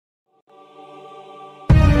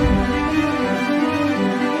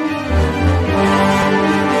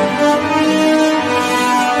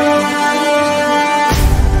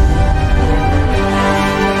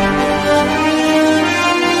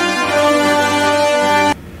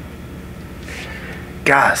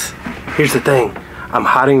Guys, here's the thing. I'm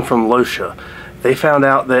hiding from LOSHA. They found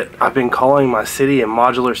out that I've been calling my city a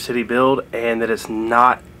modular city build and that it's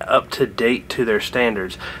not up to date to their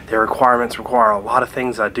standards. Their requirements require a lot of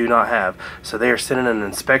things I do not have. So they are sending an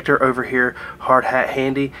inspector over here, hard hat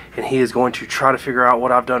handy, and he is going to try to figure out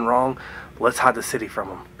what I've done wrong. Let's hide the city from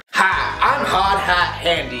him. Hi, I'm Hard Hat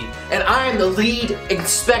Handy, and I am the lead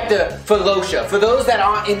inspector for LOSHA. For those that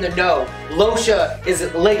aren't in the know, LOSHA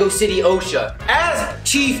is Lego City OSHA. As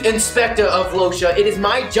chief inspector of LOSHA, it is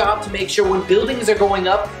my job to make sure when buildings are going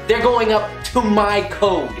up, they're going up to my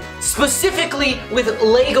code. Specifically with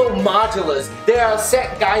Lego modulars, there are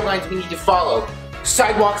set guidelines we need to follow.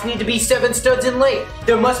 Sidewalks need to be 7 studs in length.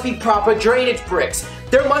 There must be proper drainage bricks.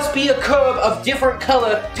 There must be a curb of different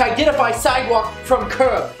color to identify sidewalk from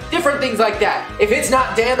curb. Different things like that. If it's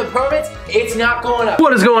not damn the permits, it's not going up.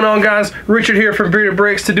 What is going on, guys? Richard here from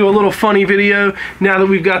Brix to do a little funny video. Now that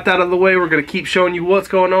we've got that out of the way, we're going to keep showing you what's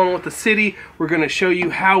going on with the city. We're going to show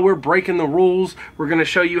you how we're breaking the rules. We're going to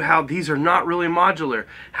show you how these are not really modular,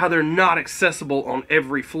 how they're not accessible on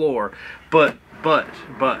every floor. But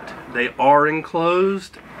they are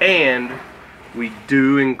enclosed, and we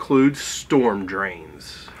do include storm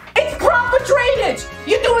drains. It's proper drainage!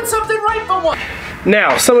 You're doing something right for once!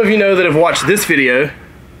 Now, some of you know that have watched this video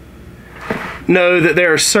know that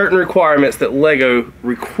there are certain requirements that Lego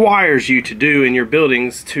requires you to do in your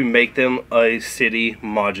buildings to make them a city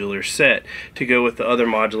modular set to go with the other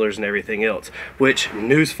modulars and everything else, which,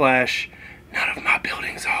 newsflash, none of my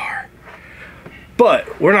buildings are.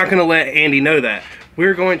 But we're not going to let Andy know that.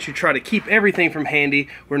 We're going to try to keep everything from Handy.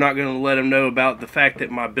 We're not going to let him know about the fact that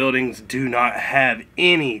my buildings do not have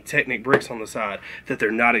any Technic bricks on the side, that they're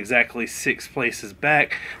not exactly 6 places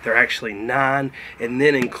back. They're actually 9, and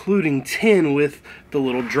then including 10 with the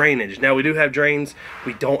little drainage. Now, we do have drains.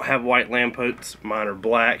 We don't have white lampposts. Mine are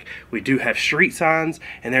black. We do have street signs,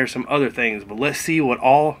 and there's some other things. But let's see what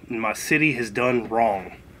all my city has done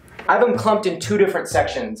wrong. I have them clumped in 2 different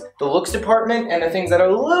sections. The looks department and the things that are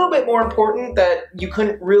a little bit more important that you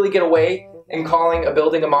couldn't really get away in calling a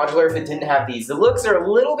building a modular if it didn't have these. The looks are a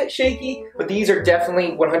little bit shaky, but these are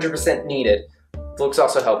definitely 100% needed. The looks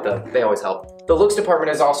also help though. They always help. The looks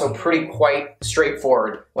department is also quite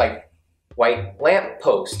straightforward, like white lamp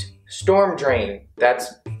post, storm drain,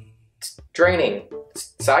 that's draining,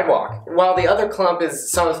 sidewalk. While the other clump is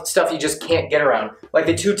some stuff you just can't get around, like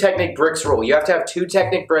the 2 Technic bricks rule. You have to have 2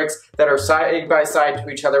 Technic bricks that are side by side to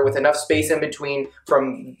each other with enough space in between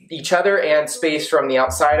from each other and space from the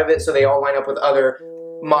outside of it so they all line up with other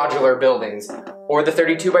modular buildings. Or the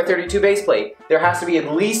 32 by 32 base plate. There has to be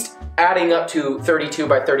at least adding up to 32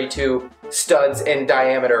 by 32 studs in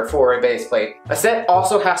diameter for a base plate. A set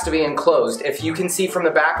also has to be enclosed. If you can see from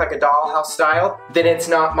the back like a dollhouse style, then it's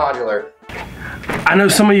not modular. I know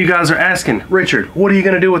some of you guys are asking, Richard, what are you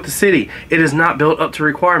going to do with the city? It is not built up to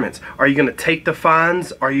requirements. Are you going to take the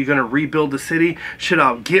fines? Are you going to rebuild the city? Should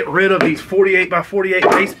I get rid of these 48 by 48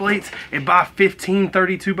 base plates and buy 15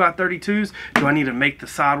 32 by 32s? Do I need to make the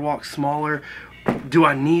sidewalks smaller? Do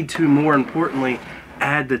I need to, more importantly,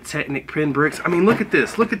 add the Technic pin bricks? I mean, look at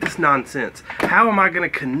this nonsense. How am I going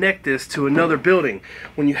to connect this to another building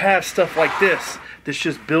when you have stuff like this that's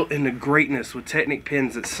just built into greatness with Technic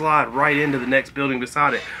pins that slide right into the next building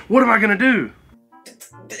beside it? What am I going to do?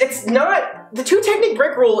 It's not, the 2 Technic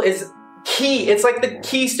brick rule is key. It's like the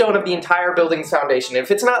keystone of the entire building's foundation. If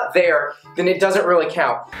it's not there, then it doesn't really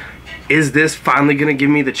count. Is this finally going to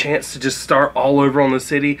give me the chance to just start all over on the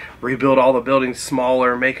city, rebuild all the buildings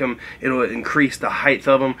smaller, make them, it'll increase the height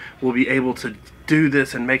of them. We'll be able to do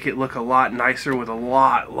this and make it look a lot nicer with a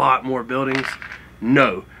lot more buildings?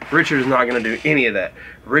 No, Richard is not going to do any of that.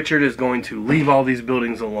 Richard is going to leave all these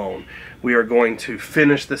buildings alone. We are going to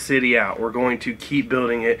finish the city out. We're going to keep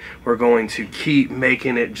building it. We're going to keep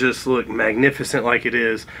making it just look magnificent like it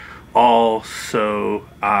is, all so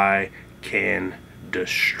I can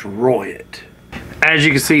destroy it. As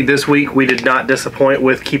you can see, this week we did not disappoint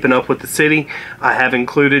with keeping up with the city. I have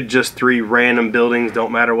included just 3 random buildings,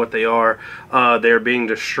 don't matter what they are. They're being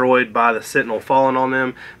destroyed by the Sentinel falling on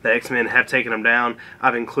them. The X-Men have taken them down.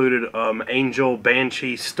 I've included Angel,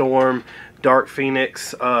 Banshee, Storm, Dark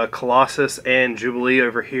Phoenix, Colossus, and Jubilee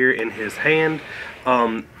over here in his hand.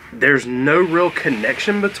 There's no real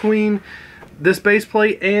connection between this base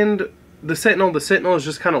plate and the Sentinel. The Sentinel is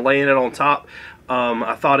just kind of laying it on top.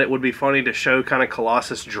 I thought it would be funny to show kind of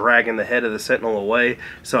Colossus dragging the head of the Sentinel away,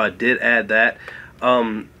 so I did add that.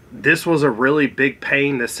 this was a really big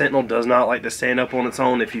pain. The Sentinel does not like to stand up on its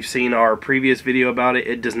own. If you've seen our previous video about it,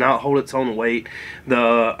 it does not hold its own weight.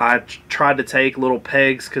 I tried to take little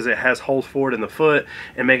pegs because it has holes for it in the foot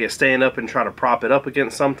and make it stand up and try to prop it up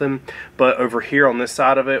against something. But over here on this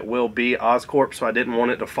side of it will be Oscorp, so I didn't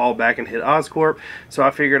want it to fall back and hit Oscorp. So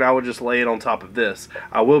I figured I would just lay it on top of this.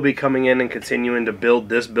 I will be coming in and continuing to build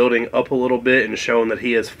this building up a little bit and showing that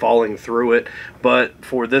he is falling through it. But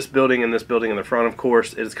for this building and this building in the front, of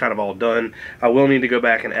course, it's kind of all done. I will need to go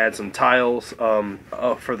back and add some tiles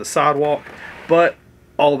for the sidewalk, but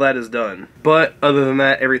all that is done. But other than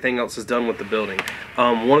that, everything else is done with the building.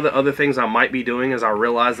 One of the other things I might be doing is I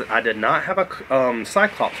realized that I did not have a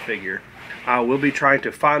Cyclops figure. I will be trying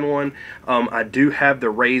to find one. I do have the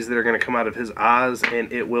rays that are going to come out of his eyes,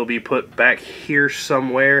 and it will be put back here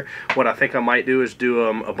somewhere. What I think I might do is do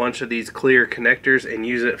a bunch of these clear connectors and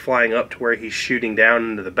use it flying up to where he's shooting down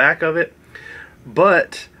into the back of it.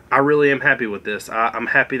 But I really am happy with this. I'm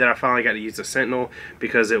happy that I finally got to use the Sentinel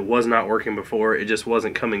because it was not working before. It just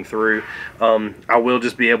wasn't coming through. I will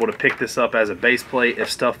just be able to pick this up as a base plate. If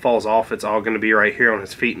stuff falls off, it's all going to be right here on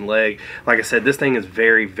his feet and leg. Like I said, this thing is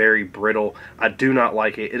very, very brittle. I do not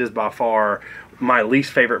like it. It is by far my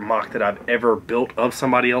least favorite mock that I've ever built of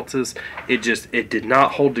somebody else's. It did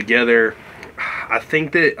not hold together. I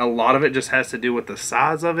think that a lot of it just has to do with the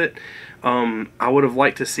size of it. I would have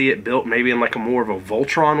liked to see it built maybe in like a more of a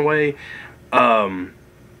Voltron way. I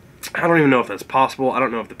don't even know if that's possible. I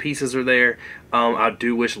don't know if the pieces are there. I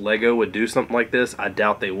do wish Lego would do something like this. I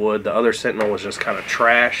doubt they would. The other Sentinel was just kind of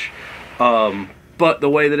trash. But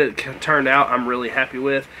the way that it turned out, I'm really happy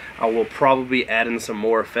with. I will probably add in some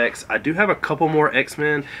more effects. I do have a couple more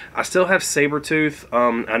X-Men. I still have Sabretooth.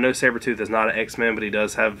 I know Sabretooth is not an X-Men, but he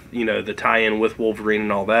does have, you know, the tie-in with Wolverine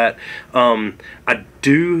and all that. I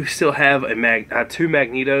do still have two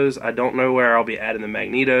Magnetos. I don't know where I'll be adding the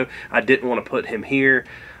Magneto. I didn't want to put him here.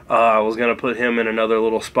 I was going to put him in another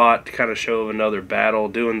little spot to kind of show another battle,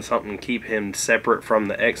 doing something to keep him separate from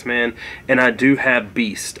the X-Men. And I do have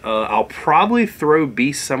Beast. I'll probably throw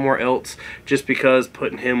Beast somewhere else just because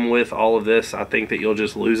putting him with all of this, I think that you'll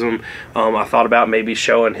just lose him. I thought about maybe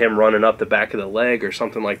showing him running up the back of the leg or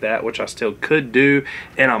something like that, which I still could do,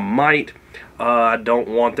 and I might. I don't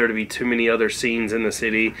want there to be too many other scenes in the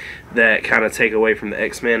city that kind of take away from the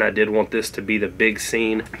X-Men. I did want this to be the big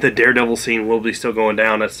scene. The Daredevil scene will be still going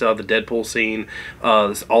down. I still have the Deadpool scene,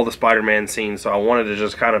 all the Spider-Man scenes. So I wanted to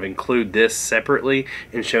just kind of include this separately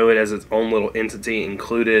and show it as its own little entity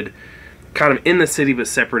included kind of in the city but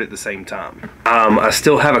separate at the same time. I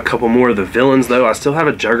still have a couple more of the villains though. I still have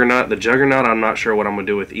a Juggernaut. The Juggernaut I'm not sure what I'm going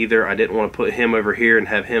to do with either. I didn't want to put him over here and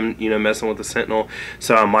have him, you know, messing with the Sentinel,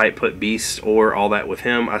 so I might put Beast or all that with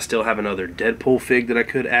him. I still have another Deadpool fig that I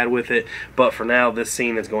could add with it, but for now this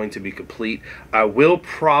scene is going to be complete. I will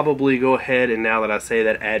probably go ahead and, now that I say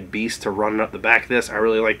that, add Beast to running up the back of this. I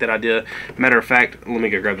really like that idea. Matter of fact, let me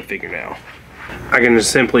go grab the figure now. I can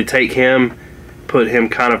just simply take him, put him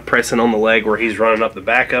kind of pressing on the leg where he's running up the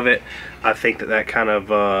back of it. I think that that kind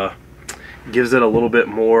of gives it a little bit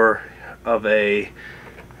more of a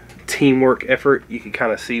teamwork effort. You can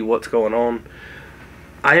kind of see what's going on.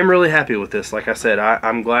 I am really happy with this. Like I said,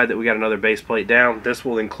 I'm glad that we got another base plate down. This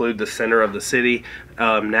will include the center of the city.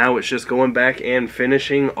 Now it's just going back and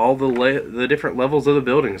finishing all the different levels of the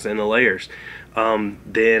buildings and the layers.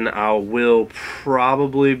 Then I will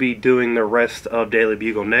probably be doing the rest of Daily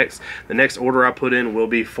Bugle next. The next order I put in will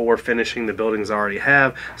be for finishing the buildings I already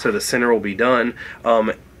have, so the center will be done.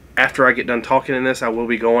 After I get done talking in this, I will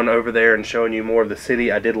be going over there and showing you more of the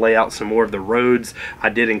city. I did lay out some more of the roads. I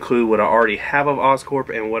did include what I already have of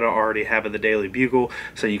Oscorp and what I already have of the Daily Bugle,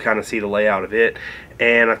 so you kind of see the layout of it.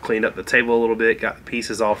 And I cleaned up the table a little bit, got the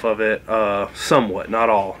pieces off of it, somewhat, not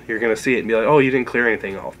all. You're going to see it and be like, oh, you didn't clear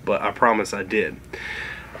anything off, but I promise I did.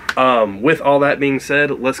 With all that being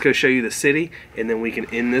said, let's go show you the city, and then we can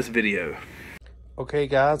end this video. Okay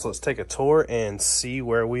guys, let's take a tour and see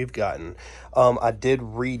where we've gotten. I did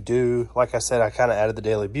redo, like I said, I kind of added the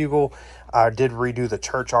Daily Bugle. I did redo the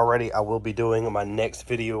church already. I will be doing my next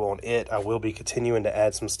video on it. I will be continuing to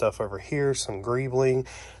add some stuff over here, some greebling,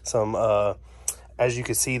 some, as you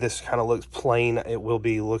can see, this kind of looks plain. It will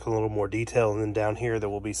be looking a little more detailed, and then down here there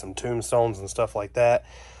will be some tombstones and stuff like that.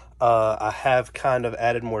 I have kind of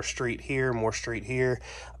added more street here, more street here.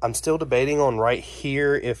 I'm still debating on right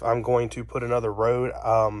here if I'm going to put another road.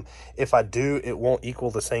 If I do, it won't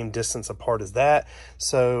equal the same distance apart as that.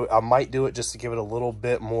 So I might do it just to give it a little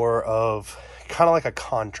bit more of kind of like a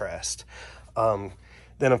contrast. Then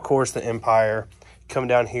of course the Empire. Come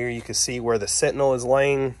down here, you can see where the Sentinel is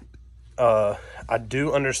laying. I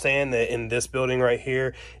do understand that in this building right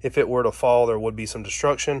here, if it were to fall, there would be some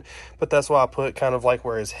destruction, but that's why I put kind of like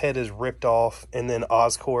where his head is ripped off, and then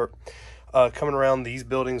Oscorp. Coming around, these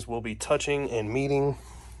buildings will be touching and meeting,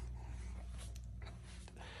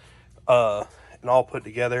 and all put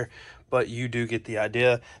together, but you do get the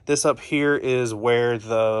idea. This up here is where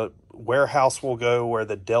the warehouse will go, where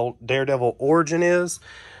the Daredevil origin is.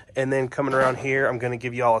 And then coming around here, I'm going to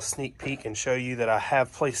give you all a sneak peek and show you that I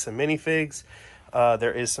have placed some minifigs.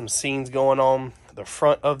 There is some scenes going on the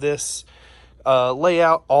front of this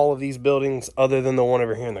layout. All of these buildings, other than the one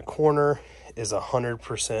over here in the corner, is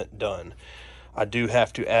 100% done. I do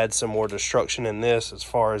have to add some more destruction in this as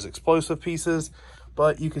far as explosive pieces,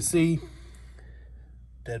 but you can see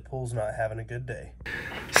Deadpool's not having a good day.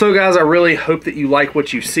 So guys, I really hope that you like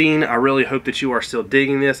what you've seen. I really hope that you are still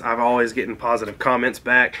digging this. I'm always getting positive comments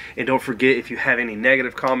back. And don't forget, if you have any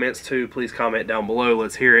negative comments too, please comment down below.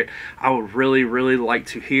 Let's hear it. I would really, really like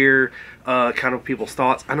to hear kind of people's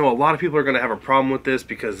thoughts. I know a lot of people are going to have a problem with this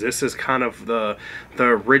because this is kind of the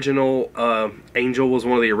original. Angel was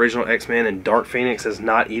one of the original X-Men, and Dark Phoenix is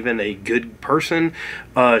not even a good person.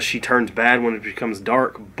 She turns bad when it becomes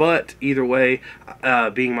dark, but either way,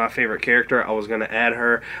 being my favorite character, I was going to add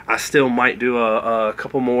her. I still might do a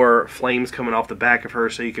couple more flames coming off the back of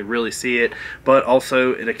her so you could really see it, but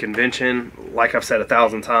also at a convention, like I've said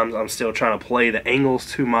 1,000 times, I'm still trying to play the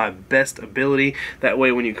angles to my best ability. That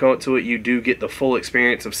way when you come up to it, you do get the full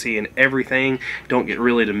experience of seeing everything. Don't get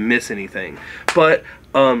really to miss anything. But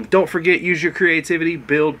don't forget, use your creativity,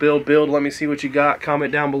 build, build, build. Let me see what you got.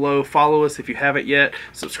 Comment down below. Follow us if you haven't yet.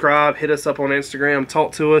 Subscribe. Hit us up on Instagram.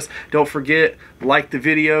 Talk to us. Don't forget, like the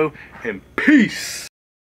video, and peace.